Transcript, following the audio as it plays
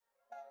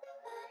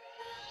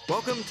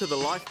Welcome to the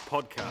Life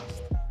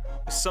Podcast.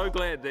 We're so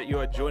glad that you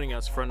are joining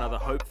us for another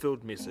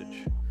hope-filled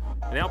message.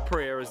 And our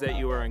prayer is that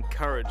you are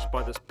encouraged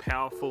by this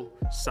powerful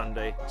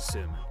Sunday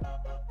sermon.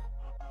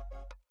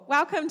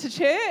 Welcome to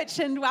church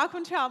and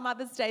welcome to our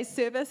Mother's Day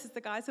service, as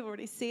the guys have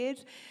already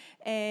said.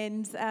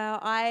 And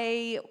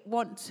I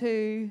want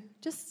to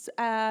just,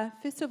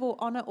 first of all,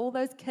 honour all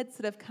those kids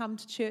that have come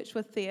to church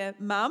with their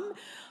mum.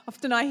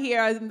 Often I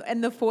hear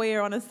in the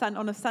foyer on a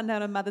Sunday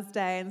on a Mother's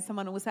Day, and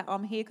someone will say,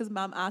 "I'm here because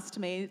Mum asked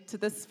me for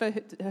this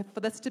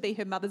to be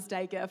her Mother's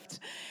Day gift."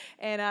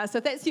 And so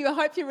if that's you, I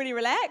hope you're really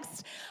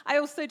relaxed. I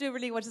also do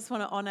really just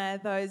want to honour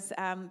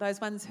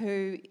those ones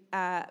who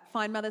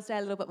find Mother's Day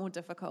a little bit more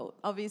difficult.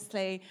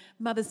 Obviously,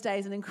 Mother's Day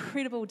is an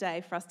incredible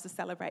day for us to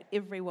celebrate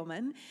every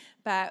woman,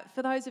 but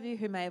for those of you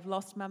who may have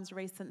lost mums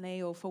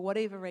recently, or for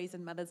whatever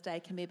reason Mother's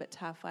Day can be a bit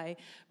tough, I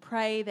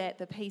pray that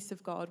the peace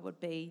of God would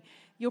be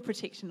your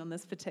protection on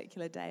this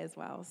particular day as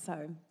well.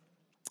 So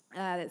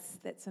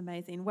that's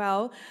amazing.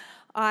 Well,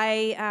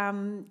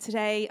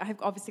 today I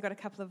have obviously got a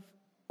couple of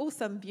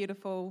awesome,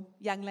 beautiful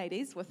young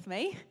ladies with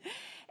me,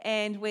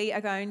 and we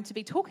are going to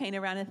be talking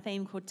around a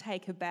theme called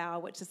Take a Bow,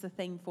 which is the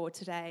theme for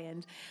today.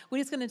 And we're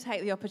just going to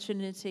take the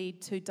opportunity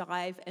to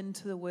dive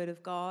into the Word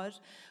of God.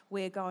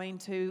 We're going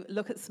to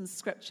look at some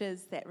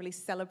scriptures that really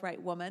celebrate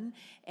women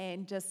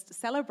and just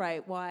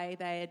celebrate why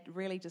they're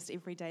really just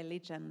everyday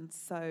legends.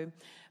 So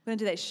we're going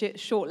to do that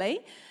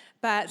shortly.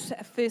 But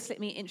first, let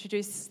me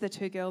introduce the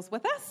two girls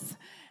with us.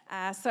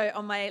 So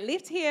on my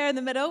left here in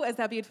the middle is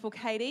our beautiful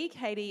Katie.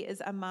 Katie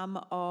is a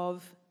mum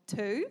of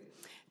two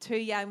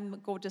young,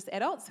 gorgeous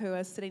adults who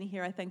are sitting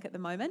here, I think, at the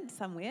moment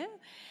somewhere.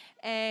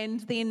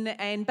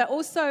 But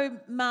also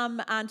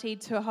mum, auntie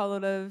to a whole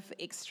lot of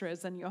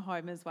extras in your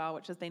home as well,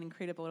 which has been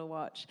incredible to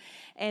watch.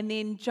 And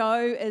then Jo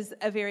is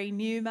a very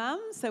new mum,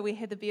 so we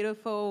have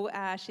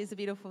she's a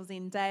beautiful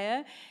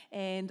Zendaya,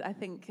 and I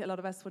think a lot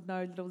of us would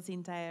know little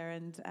Zendaya,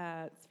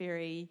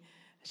 and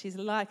she's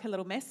like a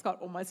little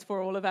mascot almost for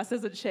all of us,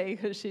 isn't she?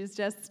 Because she's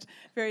just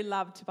very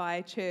loved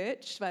by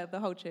the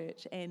whole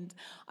church. And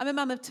I'm a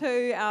mum of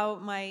two.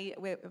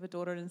 We have a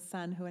daughter and a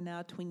son who are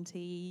now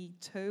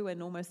 22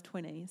 and almost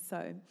 20.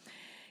 So,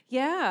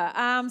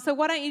 yeah. So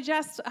why don't you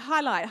just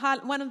highlight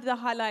one of the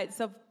highlights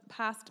of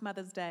past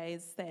Mother's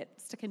Days that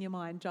stick in your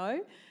mind,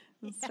 Jo?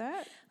 Let's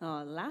start.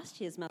 Oh,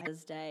 last year's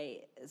Mother's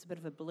Day is a bit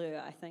of a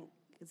blur. I think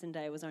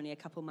Zendaya was only a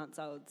couple months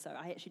old, so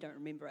I actually don't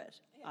remember it.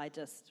 I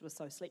just was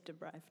so sleep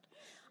deprived.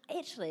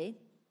 Actually,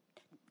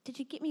 did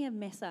you get me a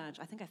massage?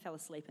 I think I fell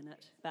asleep in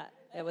it, but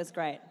it was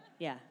great.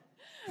 Yeah.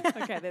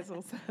 Okay, that's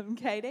awesome.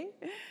 Katie?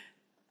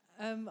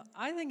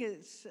 I think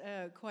it's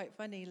quite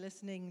funny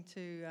listening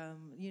to,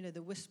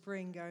 the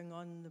whispering going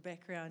on in the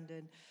background,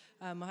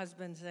 and my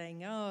husband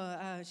saying,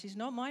 she's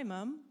not my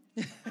mum.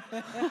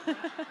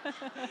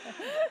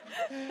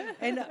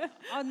 And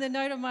on the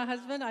note of my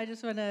husband, I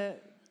just want to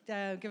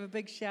give a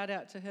big shout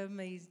out to him.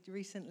 He's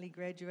recently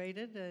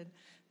graduated and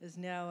is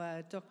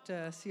now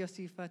Dr.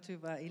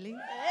 Vaili.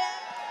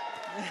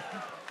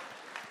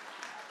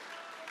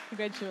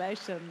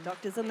 Congratulations.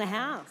 Doctor's in the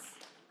house.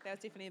 That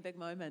was definitely a big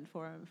moment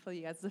for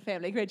you guys as a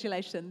family.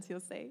 Congratulations, you'll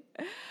see.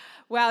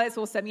 Wow, that's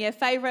awesome. Yeah,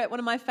 one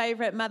of my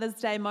favourite Mother's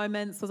Day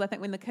moments was, I think,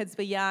 when the kids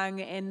were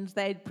young and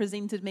they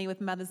presented me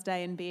with Mother's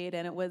Day in bed,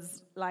 and it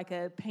was like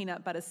a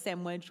peanut butter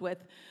sandwich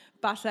with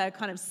butter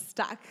kind of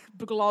stuck,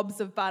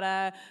 globs of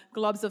butter,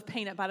 globs of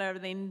peanut butter,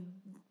 and then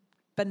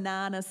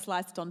banana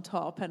sliced on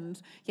top, and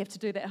you have to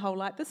do that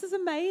whole this is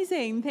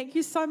amazing, thank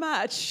you so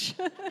much.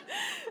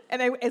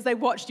 And as they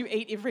watched you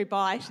eat every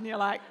bite, and you're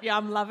like, yeah,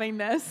 I'm loving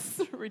this,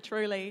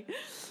 truly.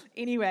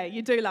 Anyway,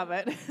 you do love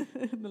it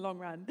in the long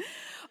run.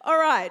 All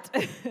right.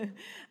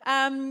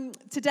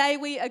 Today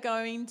we are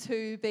going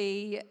to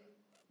be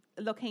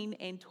looking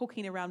and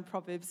talking around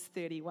Proverbs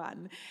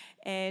 31.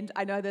 And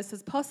I know this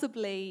is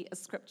possibly a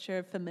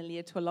scripture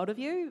familiar to a lot of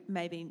you,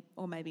 maybe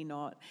or maybe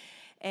not.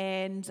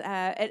 And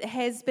it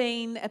has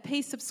been a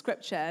piece of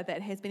scripture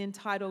that has been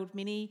entitled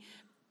many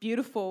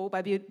beautiful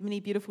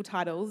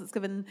titles. It's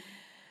given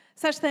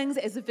such things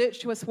as a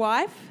virtuous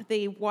wife,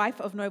 the wife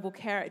of noble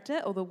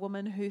character, or the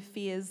woman who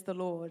fears the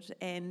Lord.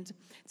 And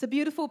it's a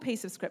beautiful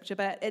piece of scripture,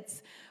 but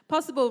it's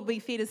possibly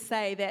fair to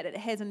say that it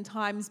has in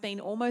times been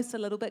almost a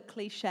little bit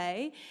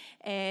cliche,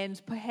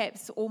 and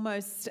perhaps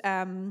almost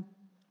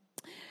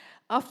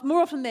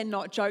more often than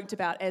not joked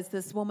about as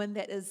this woman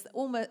that is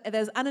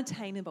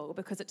unattainable,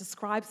 because it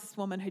describes this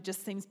woman who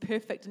just seems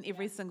perfect in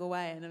every single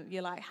way, and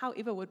you're like,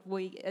 however would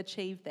we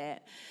achieve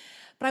that?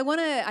 But I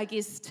want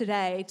to,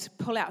 today to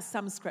pull out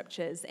some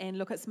scriptures and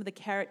look at some of the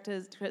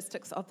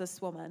characteristics of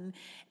this woman,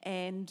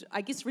 and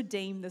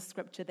redeem the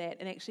scripture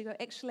and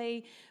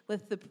actually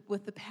with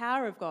the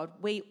power of God,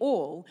 we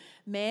all,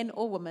 man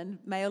or woman,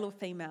 male or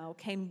female,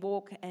 can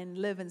walk and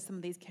live in some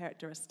of these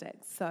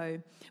characteristics.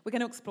 So we're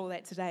going to explore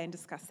that today and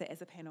discuss that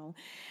as a panel.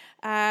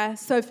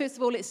 So first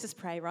of all, let's just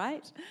pray,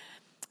 right?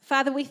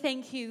 Father, we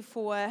thank you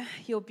for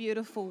your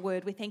beautiful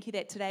word. We thank you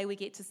that today we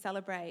get to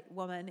celebrate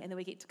woman and that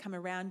we get to come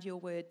around your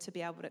word to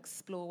be able to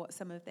explore what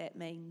some of that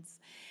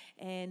means.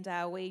 And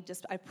I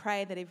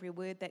pray that every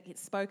word that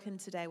gets spoken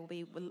today will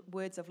be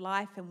words of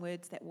life and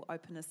words that will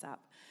open us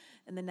up.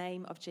 In the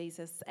name of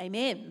Jesus,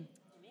 amen.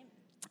 Amen.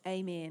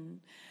 Amen.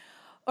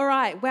 All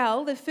right,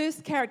 well, the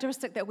first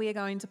characteristic that we are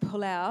going to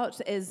pull out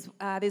is,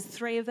 there's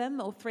three or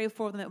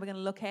four of them that we're going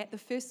to look at. The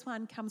first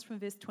one comes from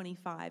verse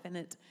 25, and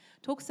it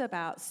talks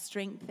about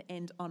strength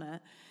and honour.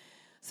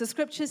 So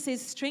Scripture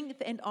says,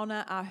 strength and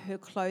honour are her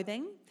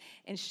clothing,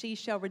 and she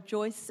shall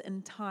rejoice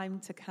in time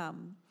to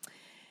come.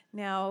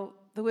 Now,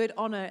 the word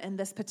honour in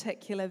this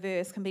particular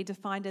verse can be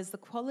defined as the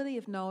quality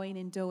of knowing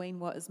and doing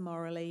what is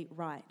morally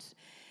right.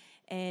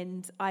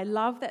 And I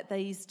love that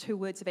these two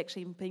words have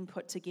actually been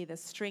put together,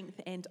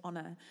 strength and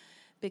honour,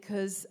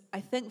 because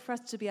I think for us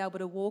to be able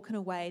to walk in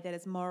a way that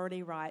is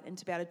morally right and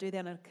to be able to do that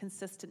on a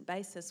consistent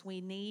basis, we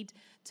need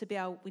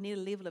a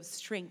level of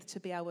strength to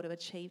be able to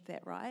achieve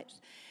that, right?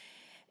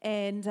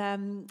 And,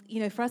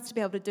 for us to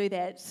be able to do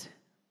that,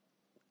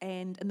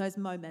 and in those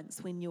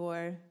moments when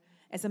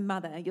as a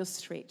mother, you're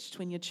stretched,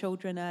 when your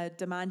children are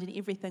demanding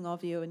everything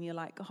of you and you're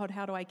like, God,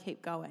 how do I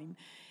keep going?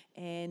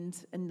 And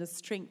the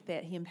strength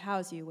that he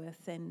empowers you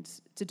with, and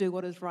to do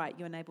what is right,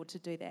 you're enabled to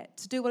do that.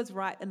 To do what is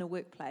right in a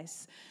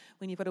workplace,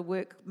 when you've got a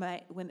work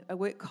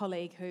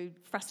colleague who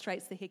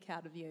frustrates the heck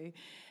out of you,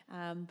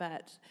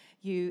 but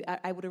you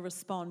are able to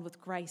respond with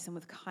grace and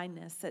with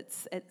kindness.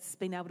 It's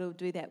being able to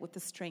do that with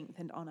the strength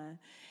and honour.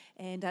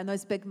 And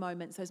those big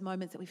moments, those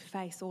moments that we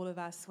face, all of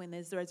us, when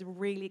there's those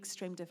really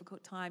extreme,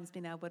 difficult times,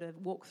 being able to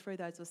walk through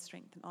those with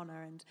strength and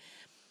honour.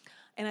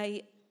 And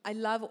I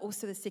love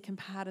also the second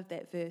part of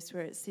that verse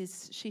where it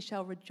says, she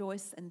shall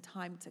rejoice in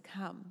time to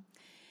come.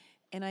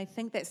 And I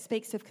think that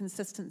speaks of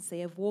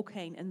consistency, of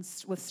walking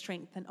with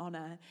strength and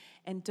honour,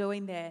 and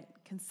doing that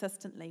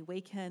consistently,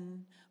 week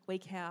in,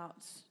 week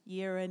out,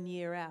 year in,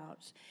 year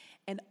out.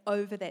 And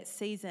over that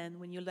season,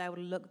 when you're able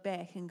to look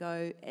back and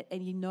go,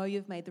 and you know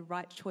you've made the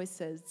right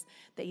choices,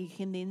 that you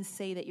can then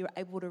see that you're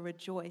able to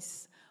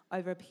rejoice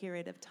over a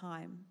period of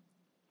time.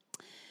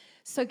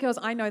 So girls,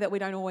 I know that we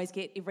don't always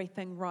get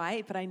everything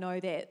right, but I know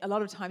that a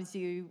lot of times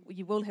you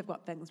will have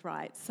got things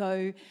right.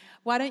 So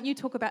why don't you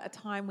talk about a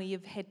time where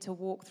you've had to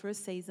walk through a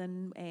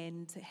season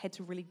and had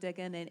to really dig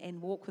in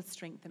and walk with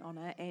strength and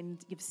honour,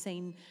 and you've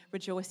seen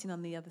rejoicing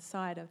on the other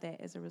side of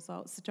that as a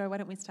result. So Jo, why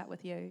don't we start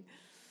with you?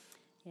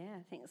 Yeah,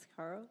 thanks,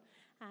 Coral.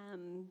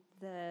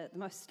 The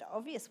most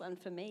obvious one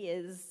for me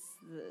is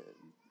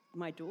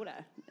my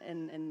daughter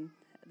and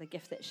the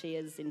gift that she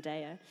is,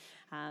 Zendaya.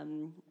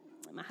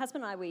 My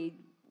husband and I, we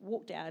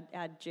walked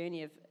our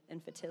journey of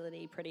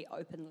infertility pretty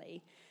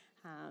openly,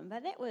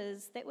 but that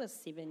was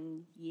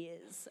 7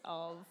 years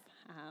of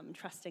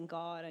trusting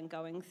God and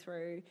going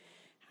through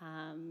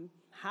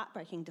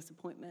heartbreaking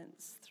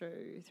disappointments,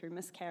 through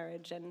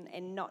miscarriage,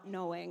 and not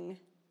knowing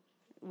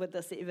would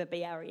this ever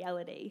be our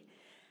reality.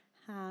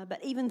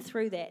 But even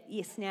through that,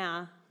 yes,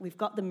 now we've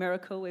got the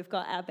miracle, we've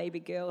got our baby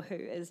girl who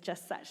is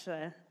just such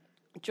a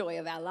joy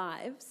of our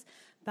lives.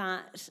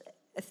 But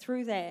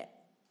through that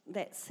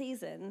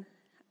season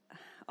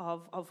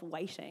of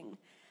waiting,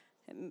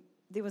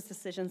 there was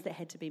decisions that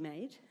had to be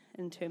made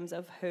in terms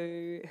of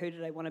who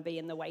did I want to be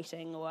in the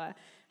waiting, or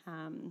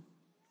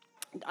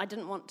I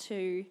didn't want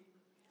to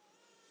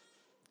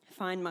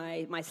find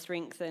my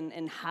strength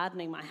in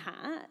hardening my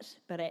heart,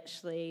 but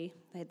actually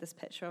I had this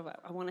picture of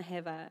I want to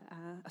have a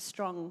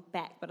strong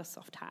back but a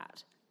soft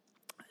heart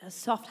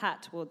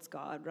towards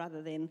God,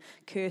 rather than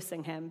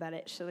cursing him, but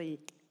actually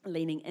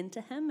leaning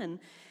into him, and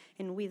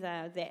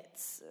whether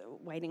that's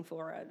waiting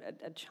for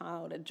a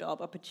child, a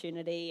job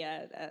opportunity,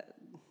 a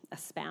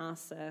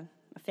spouse, a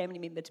family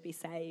member to be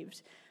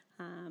saved.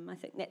 I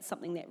think that's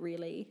something that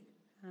really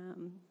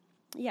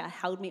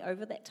held me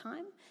over that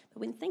time.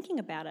 But when thinking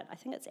about it, I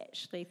think it's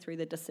actually through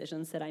the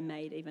decisions that I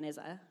made even as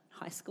a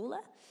high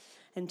schooler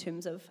in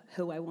terms of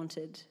who I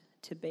wanted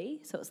to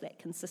be. So it's that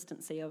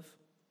consistency of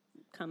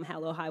come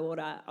hell or high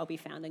water, I'll be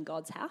found in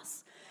God's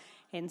house.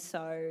 And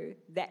so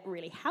that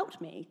really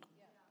helped me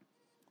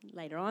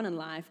later on in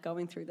life,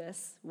 going through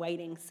this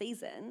waiting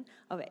season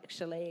of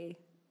actually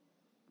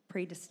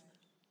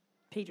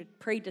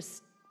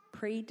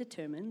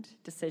predetermined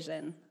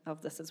decision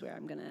of this is where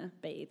I'm going to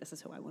be, this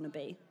is who I want to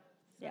be.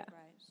 Yeah.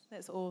 Great.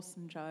 That's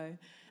awesome, Jo.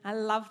 I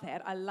love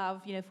that. I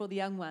love, for the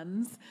young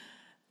ones,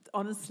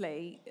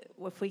 honestly,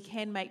 if we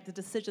can make the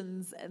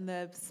decisions in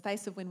the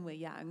space of when we're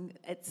young,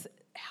 it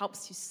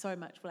helps you so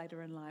much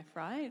later in life,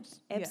 right?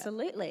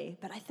 Absolutely. Yeah.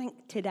 But I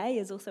think today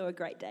is also a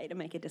great day to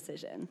make a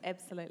decision.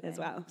 Absolutely. As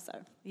well. So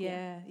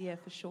Yeah,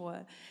 for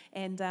sure.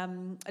 And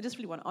I just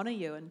really want to honour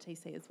you and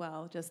TC as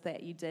well, just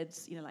that you did,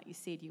 like you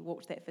said, you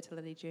walked that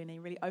fertility journey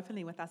really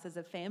openly with us as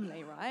a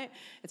family, right?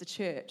 As a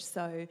church.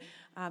 So,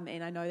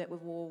 and I know that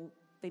we've all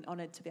been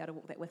honoured to be able to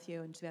walk that with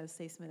you and to be able to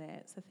see some of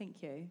that. So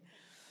thank you.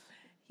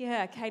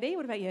 Yeah, Katie,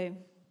 what about you?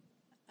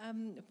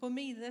 For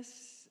me,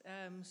 this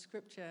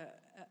scripture,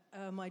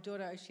 my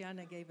daughter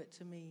Oceana gave it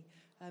to me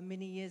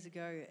many years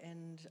ago,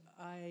 and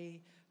I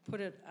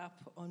put it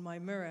up on my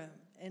mirror.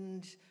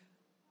 And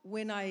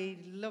when I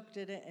looked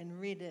at it and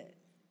read it,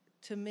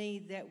 to me,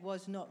 that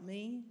was not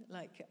me.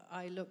 Like,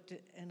 I looked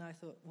at and I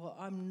thought, well,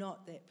 I'm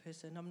not that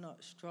person. I'm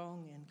not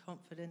strong and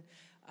confident.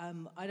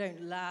 I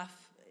don't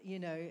laugh,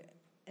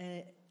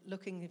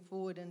 looking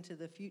forward into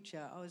the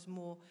future. I was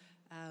more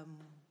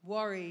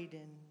worried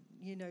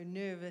and,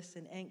 nervous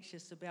and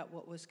anxious about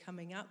what was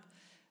coming up.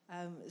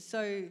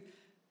 So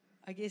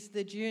I guess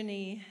the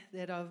journey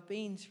that I've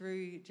been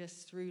through,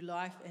 just through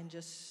life and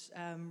just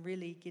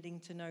really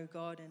getting to know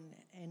God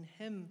and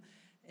Him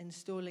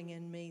installing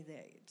in me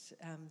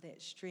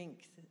that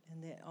strength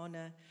and that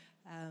honor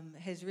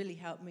has really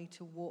helped me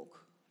to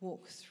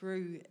walk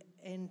through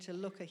and to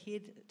look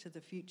ahead to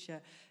the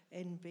future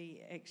and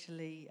be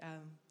actually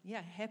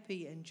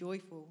happy and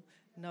joyful,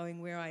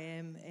 knowing where I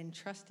am and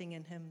trusting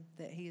in Him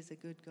that He is a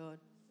good God.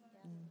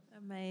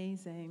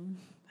 Amazing.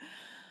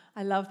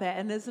 I love that.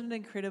 And isn't it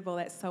incredible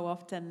that so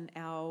often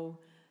our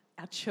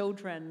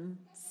children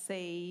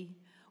see,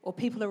 or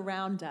people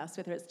around us,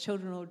 whether it's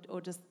children or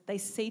just, they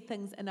see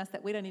things in us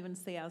that we don't even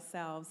see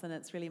ourselves, and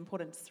it's really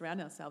important to surround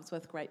ourselves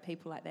with great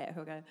people like that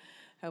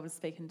who will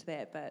speak into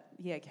that. But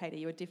yeah, Katie,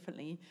 you are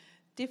definitely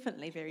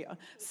very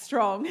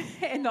strong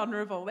and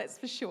honourable, that's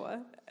for sure.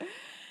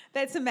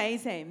 That's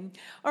amazing.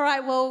 All right,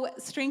 well,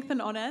 strength and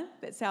honour,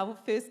 that's our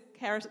first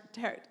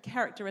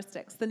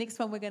characteristics. The next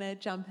one we're going to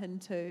jump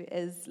into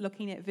is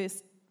looking at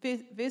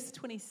verse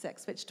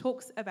 26, which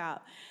talks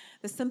about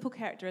the simple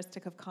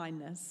characteristic of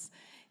kindness.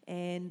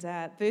 And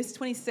verse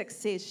 26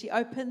 says, she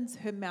opens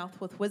her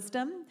mouth with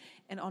wisdom,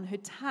 and on her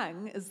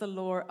tongue is the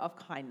law of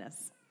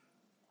kindness.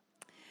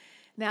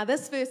 Now,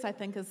 this verse, I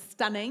think, is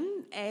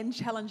stunning and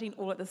challenging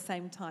all at the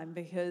same time,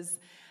 because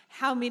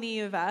how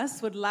many of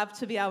us would love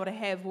to be able to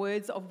have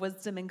words of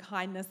wisdom and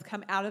kindness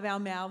come out of our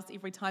mouths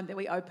every time that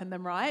we open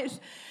them, right?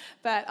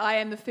 But I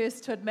am the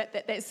first to admit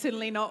that that's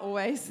certainly not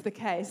always the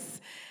case.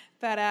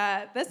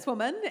 But this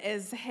woman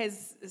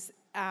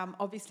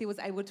obviously was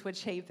able to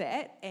achieve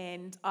that,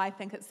 and I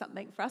think it's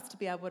something for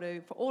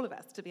all of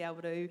us to be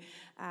able to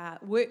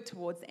work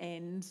towards,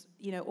 and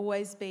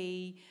always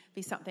be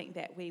something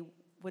that we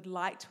would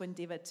like to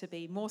endeavour to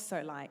be more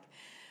so like.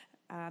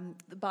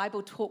 The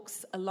Bible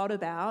talks a lot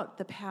about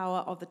the power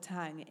of the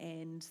tongue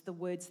and the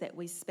words that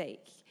we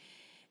speak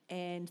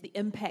and the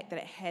impact that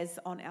it has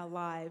on our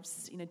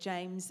lives.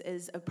 James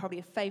is probably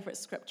a favourite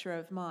scripture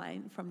of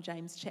mine, from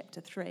James chapter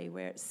 3,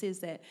 where it says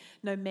that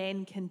no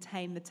man can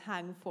tame the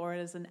tongue, for it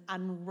is an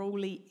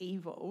unruly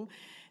evil,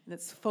 and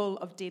it's full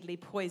of deadly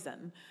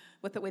poison.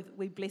 With it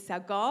we bless our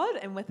God,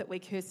 and with it we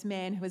curse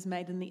man who is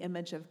made in the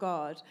image of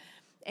God.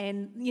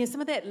 And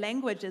some of that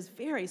language is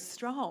very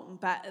strong,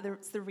 but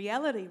it's the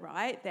reality,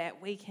 right,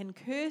 that we can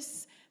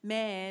curse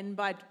man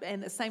and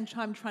at the same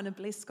time trying to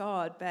bless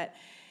God. But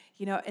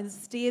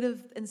instead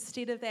of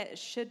that, it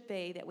should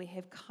be that we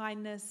have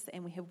kindness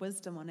and we have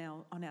wisdom on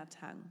our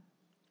tongue.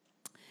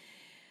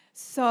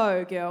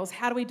 So, girls,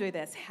 how do we do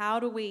this? How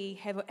do we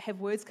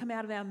have words come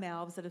out of our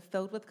mouths that are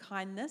filled with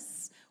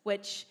kindness?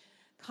 Which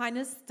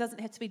kindness doesn't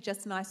have to be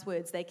just nice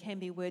words; they can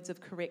be words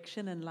of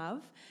correction and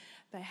love.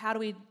 But how do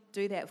we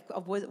do that,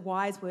 of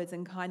wise words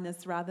and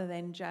kindness, rather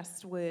than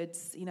just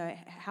words?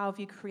 How have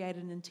you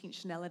created an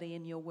intentionality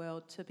in your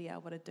world to be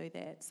able to do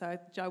that? So,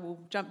 Jo, we'll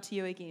jump to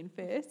you again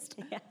first.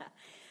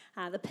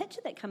 Yeah. The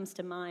picture that comes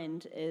to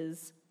mind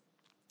is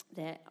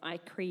that I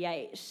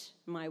create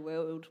my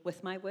world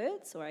with my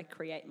words, or I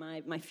create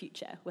my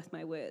future with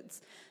my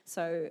words.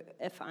 So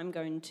if I'm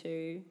going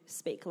to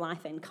speak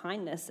life and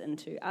kindness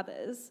into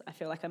others, I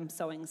feel like I'm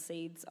sowing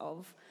seeds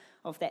of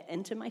that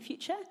into my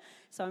future.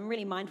 So I'm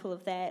really mindful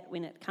of that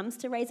when it comes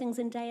to raising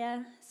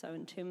Zendaya. So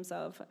in terms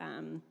of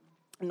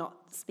not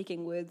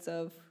speaking words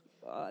of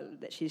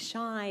that she's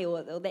shy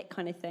or that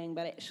kind of thing,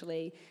 but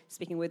actually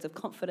speaking words of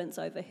confidence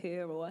over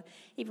her, or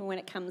even when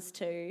it comes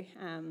to...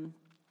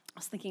 I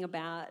was thinking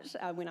about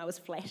when I was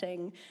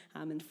flatting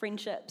in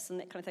friendships and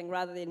that kind of thing,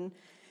 rather than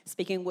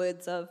speaking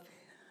words of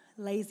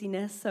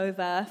laziness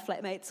over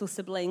flatmates or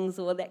siblings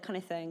or that kind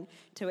of thing,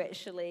 to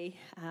actually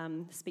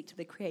speak to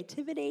the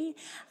creativity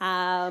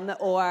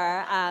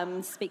or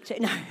speak to...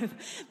 No,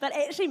 but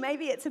actually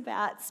maybe it's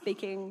about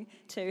speaking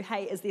to,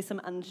 hey, is there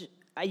some...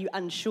 Are you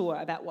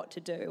unsure about what to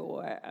do,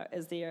 or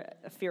is there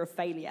a fear of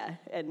failure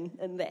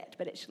in that?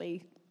 But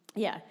actually,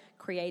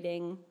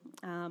 creating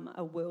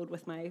a world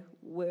with my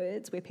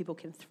words where people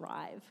can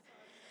thrive.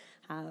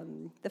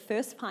 The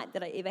first fight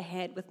that I ever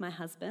had with my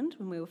husband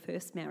when we were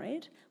first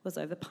married was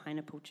over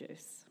pineapple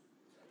juice.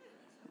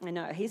 I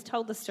know, he's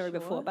told this story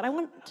before, but I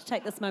want to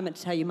take this moment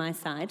to tell you my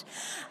side.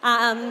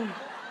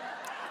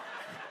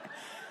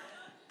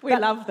 We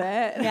love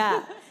that.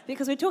 Yeah,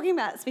 because we're talking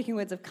about speaking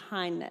words of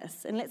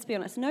kindness. And let's be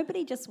honest,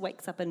 nobody just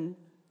wakes up and,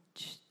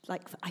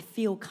 I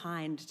feel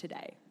kind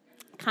today.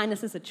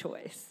 Kindness is a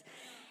choice.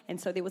 And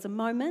so there was a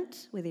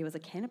moment where there was a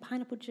can of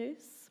pineapple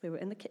juice. We were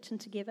in the kitchen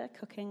together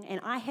cooking, and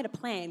I had a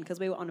plan because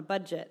we were on a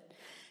budget.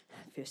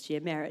 First year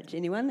marriage.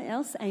 Anyone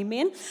else?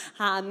 Amen.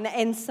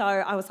 And so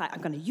I was like,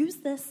 I'm going to use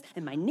this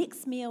in my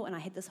next meal. And I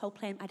had this whole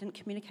plan. I didn't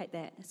communicate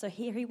that. So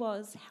here he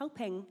was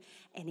helping,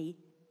 and he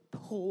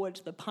poured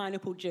the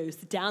pineapple juice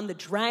down the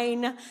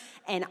drain.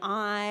 And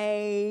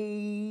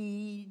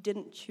I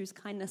didn't choose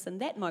kindness in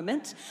that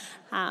moment.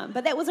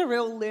 But that was a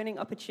real learning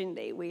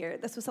opportunity where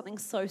this was something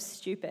so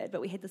stupid,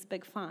 but we had this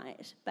big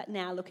fight. But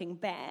now looking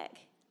back,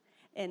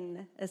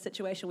 in a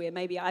situation where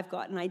maybe I've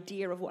got an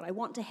idea of what I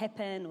want to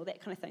happen or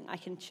that kind of thing, I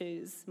can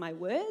choose my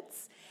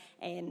words.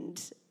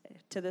 And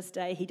to this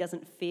day, he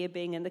doesn't fear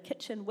being in the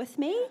kitchen with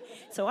me.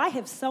 So I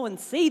have sown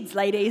seeds,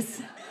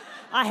 ladies.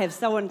 I have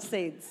sown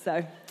seeds.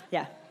 So,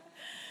 yeah.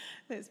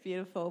 That's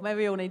beautiful.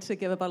 Maybe we all need to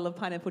give a bottle of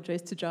pineapple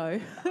juice to Joe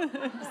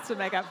just to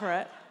make up for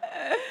it.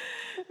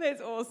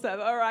 That's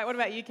awesome. All right, what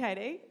about you,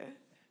 Katie?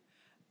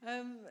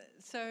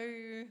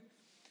 So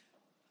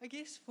I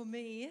guess for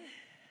me,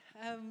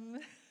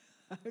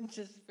 I've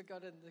just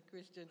forgotten the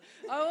question.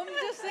 Oh, I'm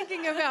just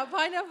thinking about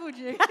pineapple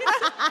juice.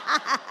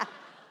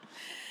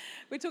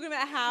 We're talking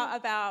about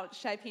about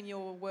shaping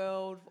your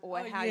world, or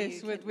how you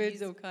can with words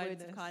use of kindness,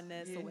 words of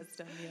kindness or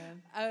wisdom.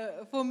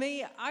 For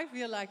me, I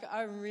feel like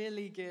I'm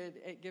really good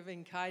at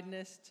giving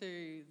kindness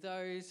to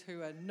those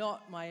who are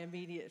not my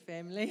immediate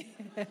family.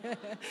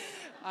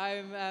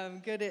 I'm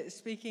good at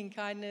speaking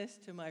kindness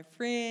to my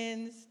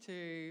friends,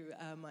 to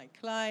my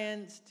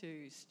clients,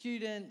 to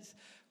students.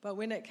 But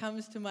when it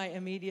comes to my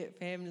immediate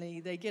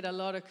family, they get a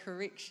lot of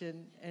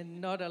correction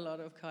and not a lot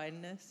of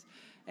kindness.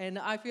 And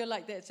I feel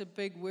like that's a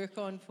big work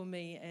on for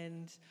me,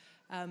 and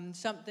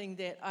something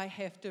that I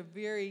have to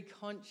very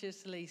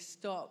consciously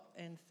stop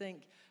and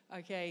think,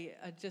 okay,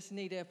 I just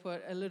need to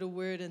put a little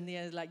word in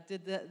there, like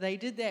they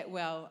did that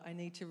well. I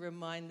need to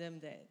remind them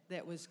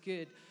that was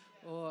good.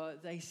 Or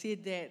they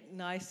said that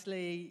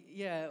nicely,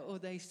 or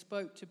they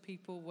spoke to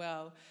people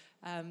well.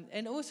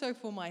 And also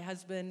for my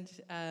husband,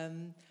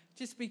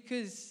 just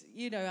because,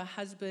 a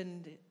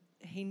husband,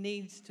 he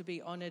needs to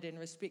be honored and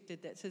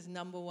respected. That's his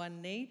number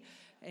one need.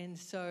 And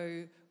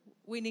so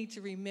we need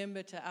to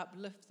remember to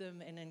uplift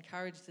them and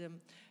encourage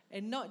them.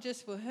 And not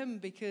just for him,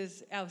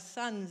 because our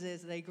sons,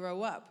 as they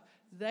grow up,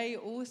 they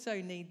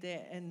also need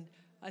that. And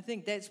I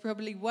think that's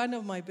probably one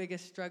of my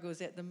biggest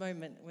struggles at the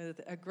moment with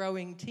a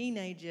growing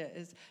teenager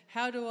is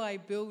how do I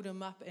build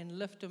him up and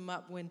lift him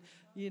up when,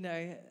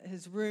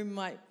 his room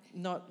might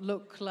not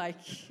look like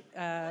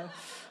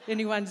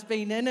anyone's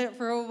been in it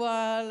for a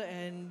while.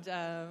 And,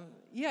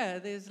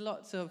 there's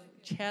lots of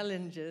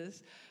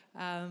challenges.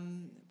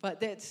 But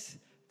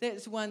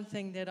that's one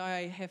thing that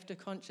I have to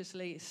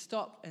consciously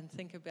stop and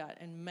think about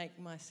and make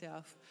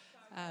myself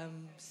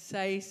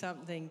say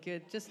something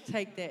good. Just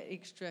take that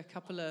extra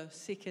couple of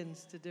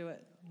seconds to do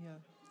it. Yeah.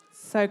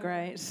 So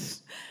great.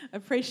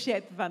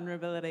 Appreciate the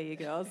vulnerability, you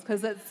girls,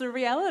 because it's the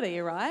reality,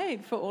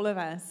 right, for all of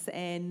us.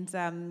 And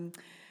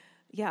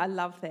I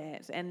love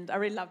that. And I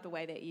really love the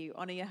way that you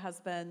honour your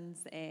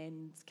husbands,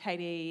 and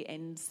Katie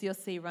and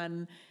CLC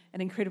run an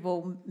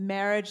incredible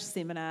marriage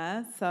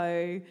seminar.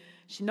 So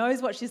she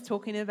knows what she's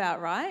talking about,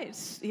 right?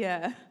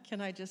 Yeah. Can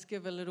I just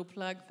give a little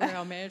plug for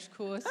our marriage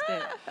course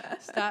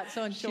that starts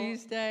on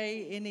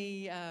Tuesday?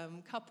 Any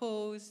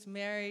couples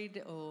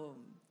married or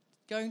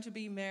going to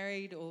be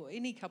married, or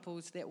any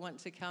couples that want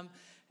to come,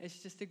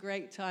 it's just a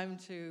great time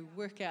to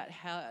work out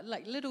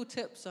little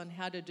tips on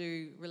how to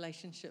do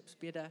relationships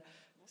better.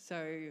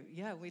 So,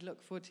 we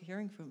look forward to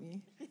hearing from you.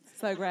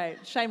 So great.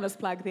 Shameless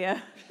plug there.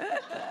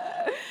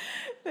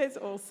 That's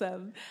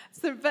awesome.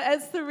 So, but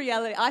it's the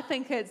reality. I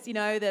think it's,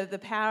 the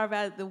power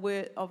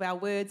of our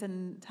words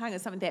and tongue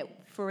is something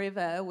that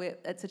forever,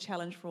 it's a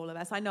challenge for all of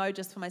us. I know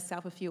just for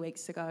myself a few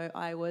weeks ago,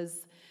 I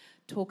was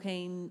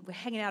we're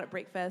hanging out at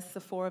breakfast,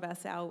 the four of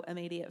us, our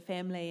immediate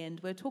family,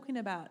 and we're talking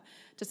about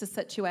just a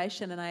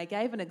situation, and I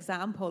gave an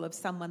example of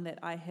someone that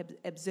I had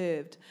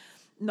observed,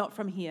 not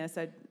from here,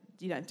 so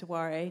you don't have to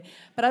worry.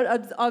 But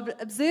I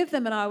observed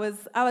them, and I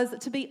was,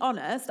 to be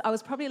honest, I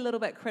was probably a little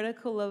bit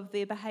critical of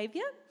their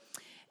behaviour.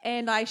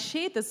 And I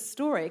shared this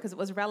story because it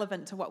was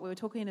relevant to what we were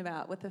talking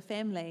about with the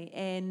family.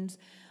 And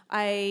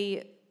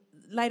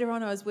later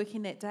on, I was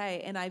working that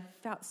day, and I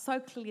felt so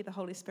clearly the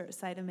Holy Spirit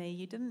say to me,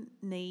 you didn't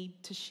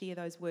need to share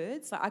those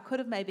words. Like, I could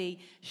have maybe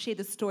shared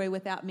the story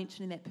without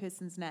mentioning that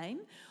person's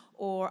name,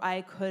 or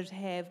I could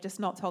have just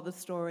not told the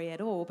story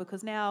at all,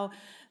 because now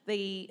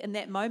in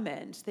that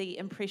moment, the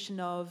impression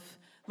of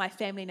my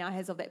family now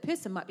has of that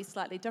person might be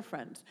slightly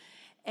different.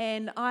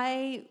 And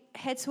I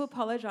had to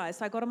apologise.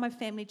 So I got on my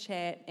family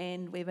chat,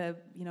 and we were,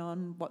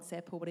 on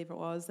WhatsApp or whatever it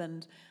was,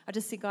 and I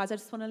just said, guys, I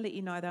just want to let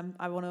you know that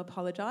I want to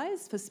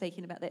apologise for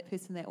speaking about that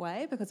person that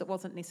way, because it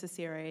wasn't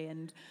necessary.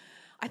 And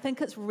I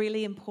think it's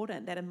really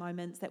important that in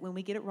moments that when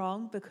we get it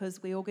wrong,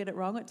 because we all get it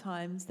wrong at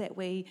times, that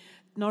we're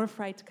not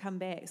afraid to come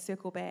back,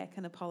 circle back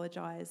and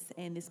apologise.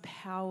 And there's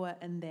power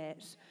in that.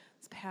 There's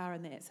power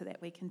in that, so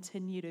that we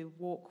continue to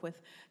walk with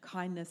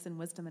kindness and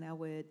wisdom in our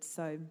words.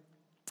 So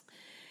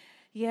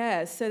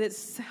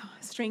that's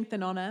strength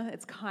and honour,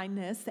 it's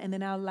kindness. And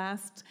then our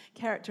last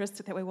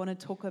characteristic that we want to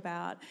talk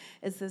about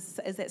is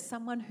that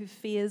someone who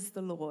fears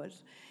the Lord.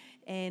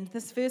 And the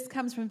scripture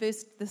comes from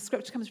verse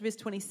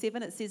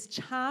 27. It says,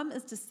 "Charm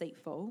is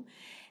deceitful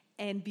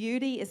and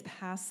beauty is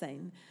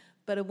passing,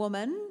 but a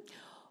woman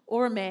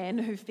or a man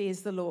who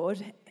fears the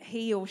Lord,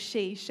 he or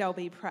she shall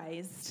be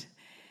praised."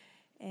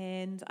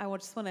 And I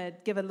just want to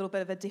give a little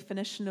bit of a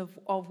definition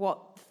of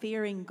what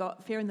fearing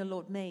the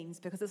Lord means,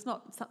 because it's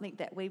not something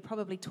that we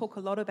probably talk a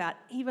lot about,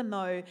 even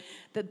though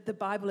the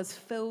Bible is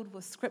filled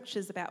with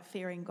scriptures about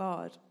fearing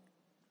God.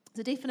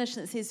 The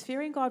definition, it says,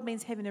 fearing God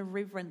means having a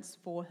reverence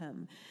for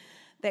him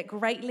that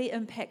greatly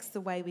impacts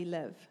the way we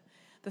live.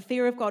 The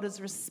fear of God is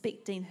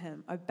respecting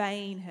him,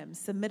 obeying him,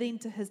 submitting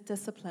to his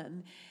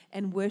discipline,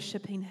 and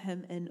worshipping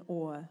him in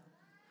awe.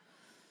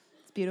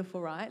 It's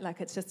beautiful, right?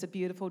 Like, it's just a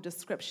beautiful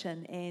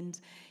description. And,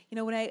 you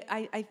know, when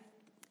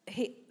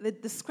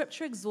the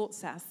scripture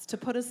exhorts us to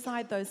put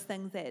aside those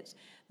things that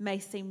may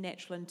seem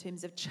natural in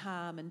terms of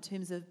charm, in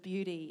terms of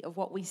beauty, of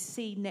what we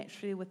see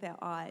naturally with our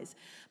eyes,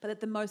 but that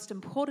the most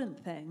important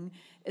thing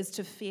is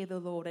to fear the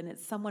Lord. And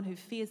it's someone who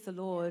fears the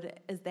Lord,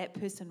 as that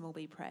person will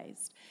be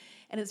praised.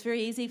 And it's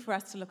very easy for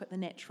us to look at the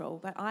natural,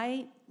 but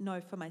I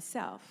know for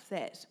myself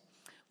that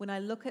when I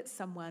look at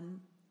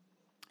someone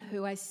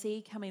who I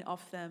see coming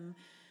off them,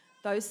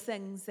 those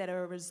things that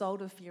are a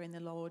result of fearing the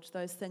Lord,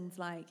 those things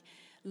like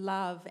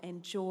love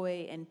and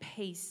joy and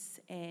peace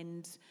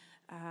and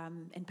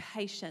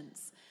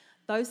patience,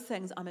 those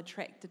things I'm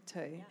attracted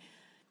to. Yeah.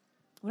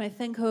 When I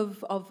think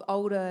of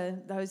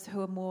older, those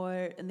who are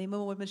more in their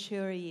more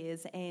mature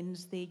years, and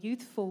their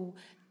youthful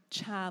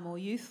charm or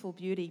youthful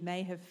beauty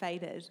may have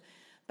faded,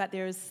 but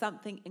there is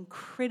something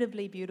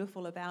incredibly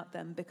beautiful about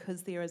them,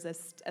 because there is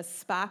a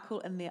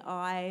sparkle in their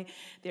eye,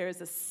 there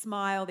is a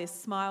smile, their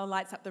smile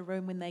lights up the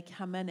room when they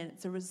come in, and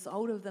it's a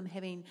result of them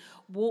having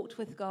walked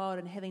with God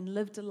and having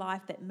lived a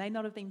life that may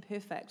not have been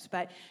perfect,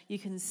 but you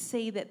can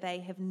see that they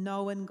have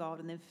known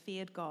God and they've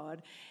feared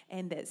God,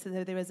 and that so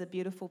there is a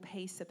beautiful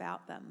peace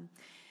about them.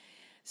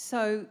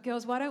 So,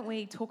 girls, why don't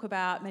we talk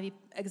about maybe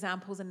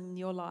examples in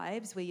your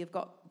lives where you've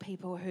got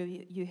people who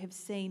you have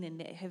seen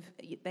and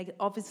they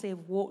obviously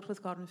have walked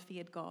with God and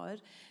feared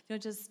God. You know,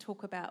 just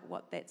talk about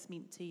what that's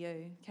meant to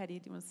you. Katie,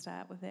 do you want to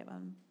start with that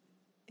one?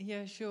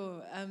 Yeah,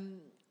 sure.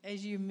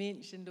 As you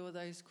mentioned, all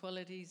those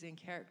qualities and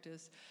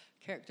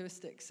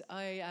characteristics,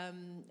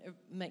 it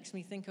makes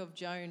me think of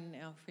Joan,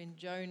 our friend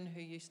Joan, who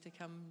used to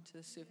come to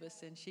the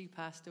service, and she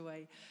passed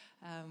away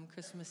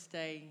Christmas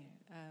Day,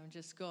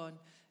 just gone.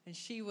 And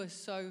she was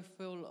so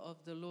full of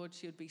the Lord.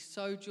 She would be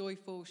so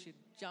joyful. She'd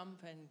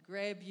jump and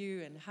grab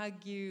you and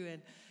hug you,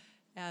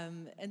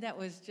 and that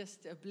was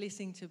just a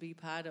blessing to be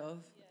part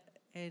of.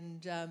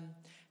 Yeah.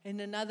 And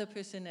another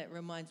person that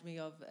reminds me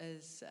of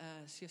is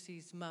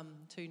Siosi's mum,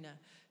 Tuna.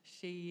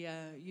 She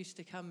used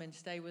to come and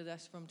stay with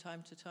us from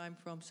time to time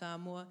from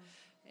Samoa.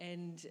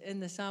 And in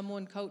the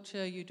Samoan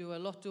culture, you do a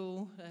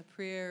loto, a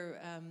prayer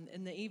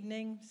in the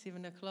evening,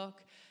 7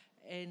 o'clock.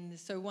 And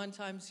so one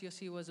time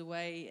Siosi was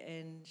away,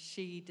 and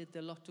she did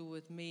the loto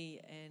with me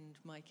and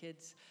my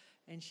kids,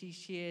 and she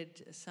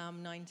shared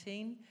Psalm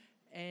 19.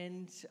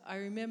 And I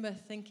remember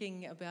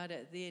thinking about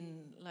it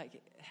then,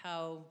 like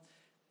how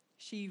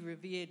she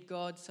revered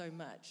God so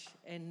much,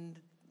 and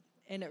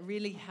it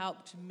really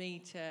helped me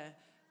to,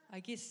 I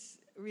guess,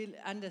 really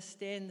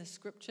understand the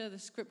scripture. The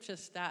scripture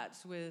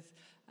starts with,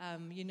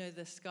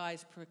 the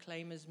skies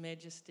proclaim his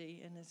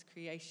majesty and his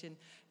creation,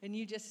 and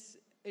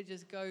it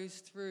just goes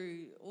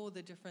through all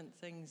the different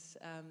things.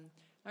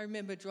 I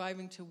remember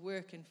driving to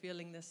work and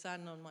feeling the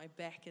sun on my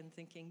back and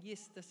thinking,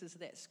 yes, this is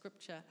that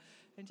scripture,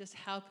 and just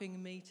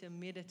helping me to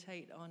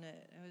meditate on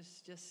it. It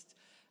was just,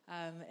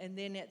 and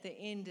then at the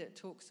end it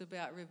talks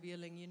about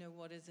revealing,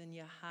 what is in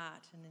your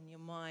heart and in your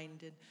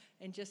mind,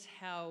 and just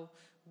how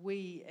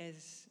we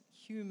as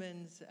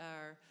humans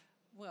are,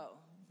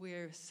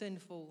 we're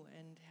sinful,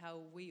 and how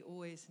we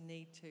always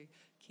need to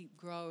keep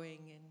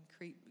growing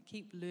and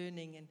keep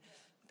learning and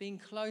being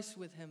close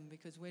with him,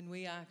 because when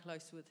we are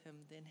close with him,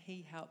 then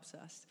he helps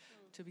us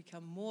to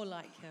become more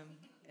like him,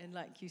 and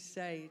like you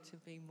say, to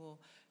be more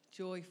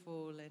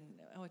joyful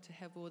and to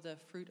have all the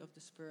fruit of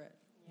the Spirit.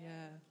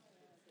 Yeah.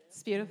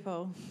 It's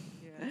beautiful.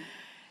 Yeah.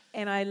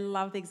 And I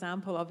love the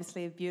example,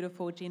 obviously, of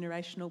beautiful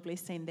generational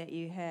blessing that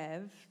you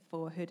have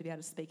for her to be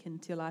able to speak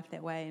into your life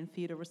that way, and for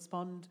you to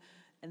respond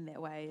in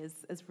that way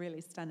is really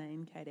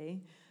stunning,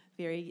 Katie.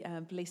 Very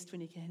blessed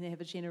when you can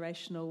have a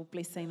generational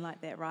blessing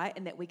like that, right?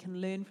 And that we can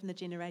learn from the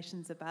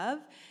generations above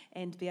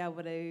and be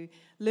able to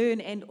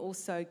learn and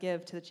also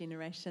give to the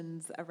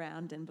generations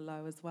around and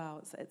below as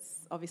well. So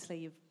it's obviously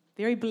you're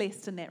very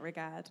blessed in that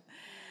regard.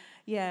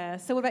 Yeah.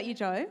 So what about you,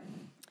 Jo?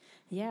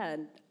 Yeah,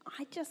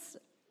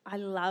 I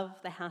love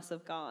the house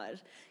of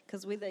God,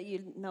 because whether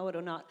you know it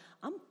or not,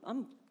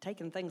 I'm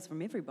taking things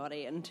from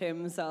everybody in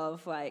terms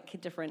of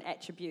like different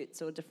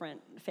attributes or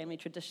different family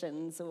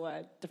traditions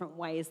or different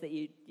ways that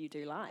you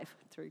do life.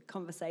 Through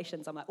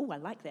conversations, I'm like, oh, I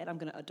like that, I'm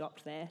going to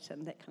adopt that,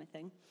 and that kind of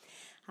thing.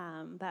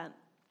 But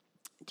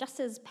just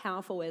as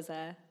powerful as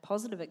a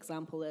positive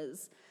example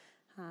is,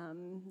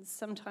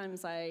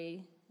 sometimes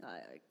I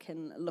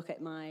can look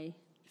at my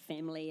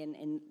family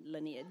and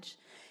lineage,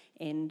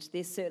 And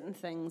there's certain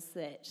things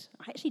that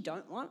I actually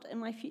don't want in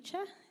my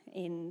future.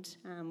 And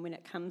when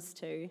it comes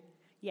to,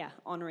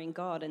 honouring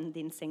God and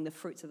then seeing the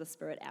fruits of the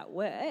Spirit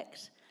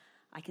outworked,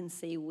 I can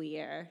see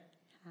where,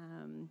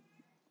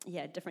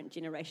 different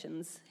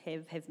generations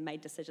have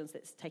made decisions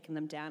that's taken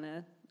them down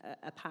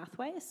a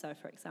pathway. So,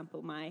 for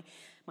example, my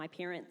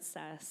parents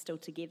are still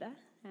together,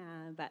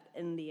 but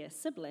in their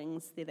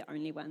siblings, they're the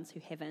only ones who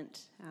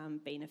haven't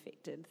been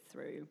affected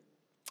through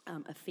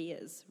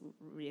affairs,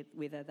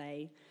 whether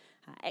they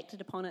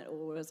acted upon it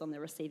or was on the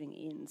receiving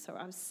end. So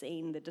I've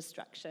seen the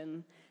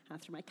destruction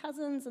through my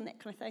cousins and that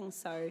kind of thing.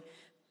 So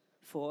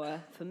for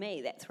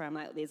me, that's where I'm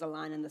like, there's a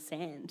line in the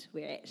sand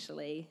where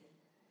actually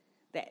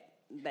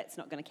that's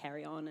not going to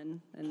carry on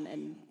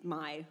in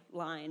my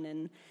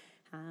line.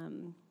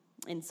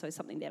 And so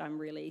something that I'm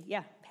really,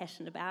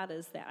 passionate about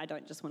is that I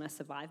don't just want to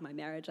survive my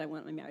marriage, I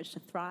want my marriage to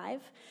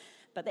thrive.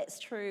 But that's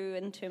true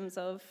in terms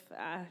of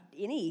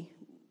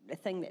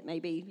anything that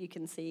maybe you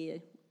can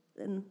see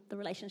in the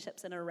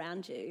relationships that are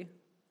around you,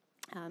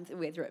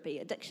 whether it be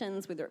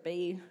addictions, whether it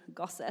be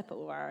gossip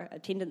or a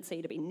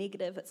tendency to be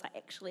negative. It's like,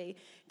 actually,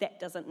 that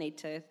doesn't need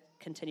to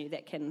continue,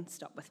 that can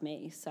stop with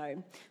me.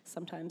 So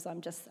sometimes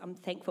I'm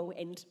thankful,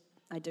 and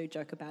I do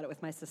joke about it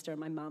with my sister and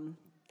my mum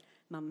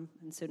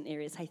in certain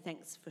areas. Hey,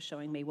 thanks for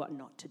showing me what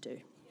not to do.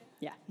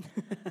 Yeah.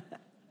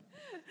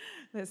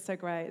 That's so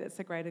great. That's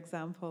a great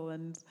example.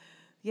 And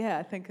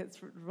I think it's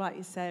right,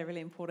 you say,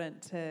 really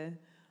important to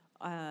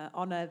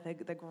honour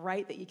the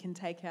great that you can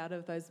take out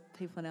of those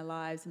people in our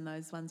lives and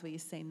those ones where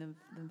you've seen them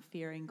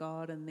fearing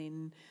God, and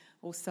then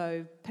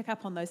also pick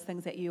up on those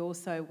things that you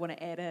also want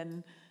to add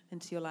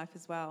into your life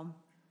as well.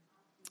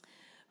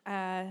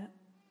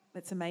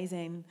 That's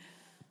amazing.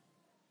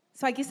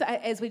 So I guess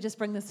as we just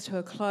bring this to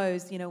a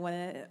close,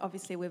 when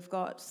obviously we've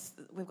got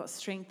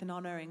strength and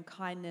honour and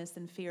kindness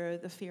and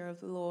the fear of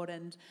the Lord,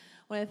 and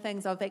one of the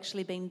things I've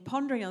actually been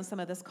pondering on some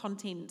of this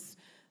content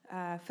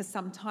for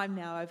some time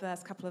now, over the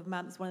last couple of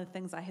months. One of the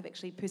things I have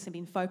actually personally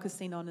been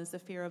focusing on is the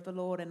fear of the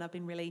Lord, and I've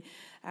been really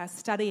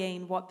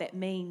studying what that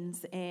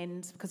means,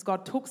 and because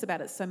God talks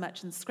about it so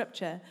much in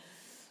Scripture.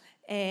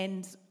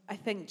 And I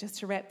think, just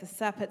to wrap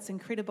this up, it's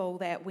incredible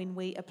that when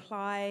we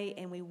apply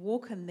and we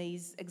walk in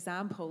these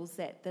examples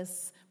that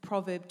this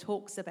proverb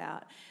talks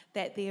about,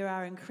 that there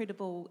are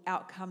incredible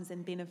outcomes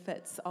and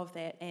benefits of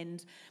that.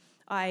 And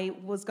I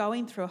was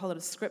going through a whole lot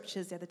of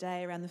scriptures the other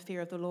day around the fear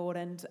of the Lord,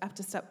 and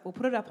we'll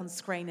put it up on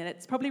screen, and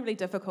it's probably really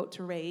difficult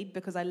to read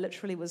because I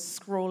literally was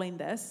scrawling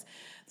this.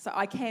 So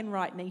I can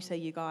write neater,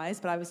 you guys,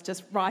 but I was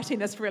just writing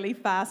this really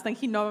fast,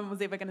 thinking no one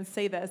was ever going to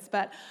see this.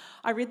 But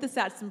I read this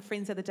out to some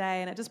friends the other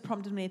day, and it just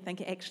prompted me to think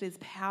actually there's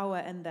power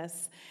in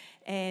this.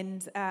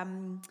 And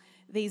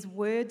these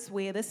words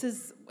where this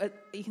is,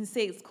 you can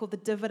see it's called the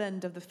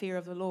dividend of the fear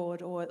of the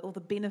Lord, or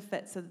the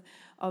benefits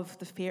of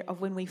the fear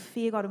of when we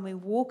fear God and we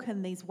walk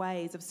in these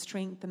ways of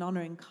strength and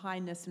honour and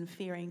kindness and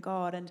fearing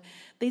God. And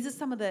these are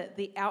some of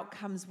the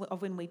outcomes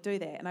of when we do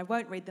that. And I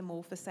won't read them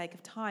all for sake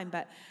of time,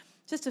 but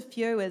just a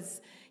few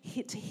is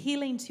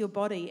healing to your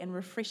body and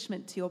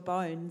refreshment to your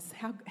bones.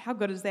 How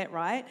good is that,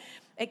 right?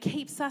 It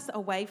keeps us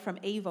away from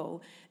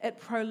evil. It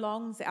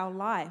prolongs our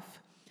life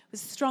with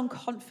strong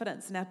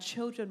confidence, and our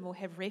children will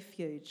have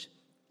refuge.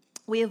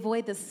 We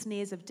avoid the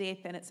snares of death,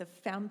 and it's a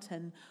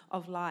fountain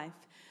of life.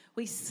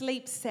 We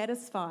sleep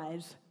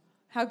satisfied.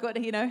 How good,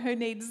 who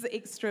needs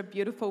extra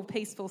beautiful,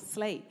 peaceful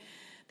sleep?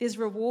 There's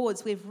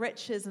rewards. We have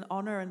riches and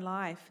honour in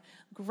life.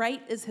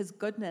 Great is his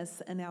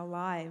goodness in our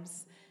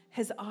lives.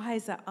 His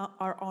eyes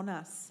are on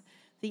us.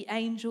 The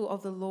angel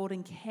of the Lord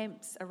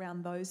encamps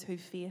around those who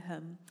fear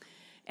him.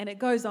 And it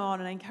goes on,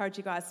 and I encourage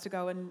you guys to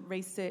go and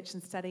research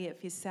and study it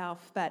for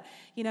yourself. But,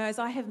 as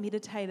I have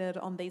meditated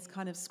on these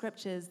kind of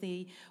scriptures,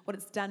 what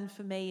it's done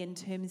for me in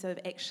terms of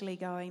actually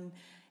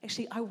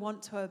I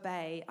want to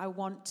obey. I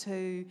want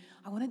to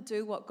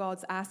do what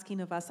God's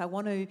asking of us. I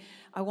want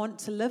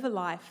to live a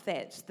life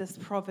that this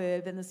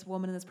proverb and this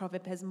woman in this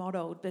proverb has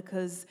modeled,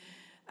 because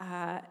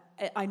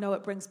I know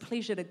it brings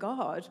pleasure to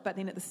God, but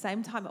then at the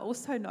same time, I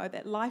also know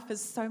that life is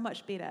so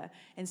much better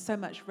and so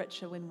much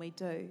richer when we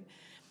do.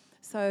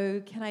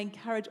 So can I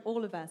encourage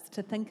all of us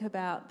to think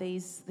about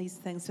these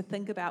things, to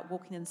think about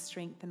walking in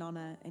strength and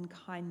honour and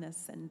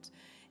kindness and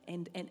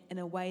in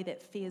a way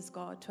that fears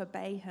God, to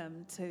obey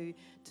him, to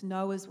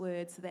know his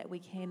word so that we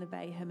can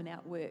obey him and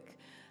outwork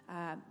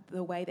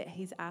the way that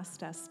he's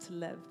asked us to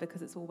live,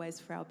 because it's always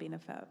for our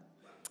benefit.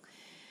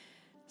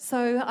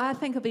 So I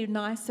think it'd be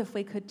nice if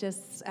we could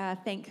just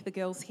thank the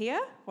girls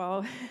here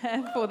for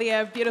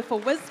their beautiful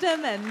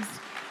wisdom and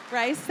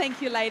grace.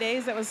 Thank you,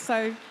 ladies. It was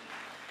so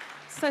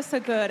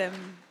good. And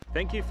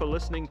Thank you for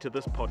listening to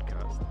this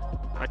podcast.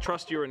 I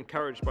trust you're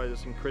encouraged by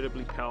this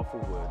incredibly powerful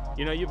word.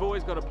 You've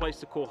always got a place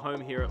to call home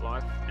here at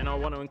Life, and I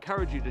want to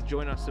encourage you to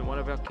join us in one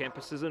of our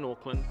campuses in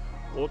Auckland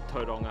or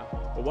Tauranga,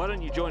 or why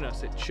don't you join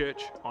us at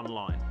Church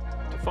Online?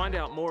 To find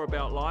out more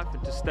about Life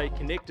and to stay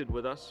connected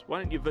with us, why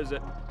don't you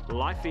visit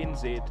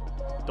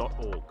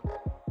lifenz.org.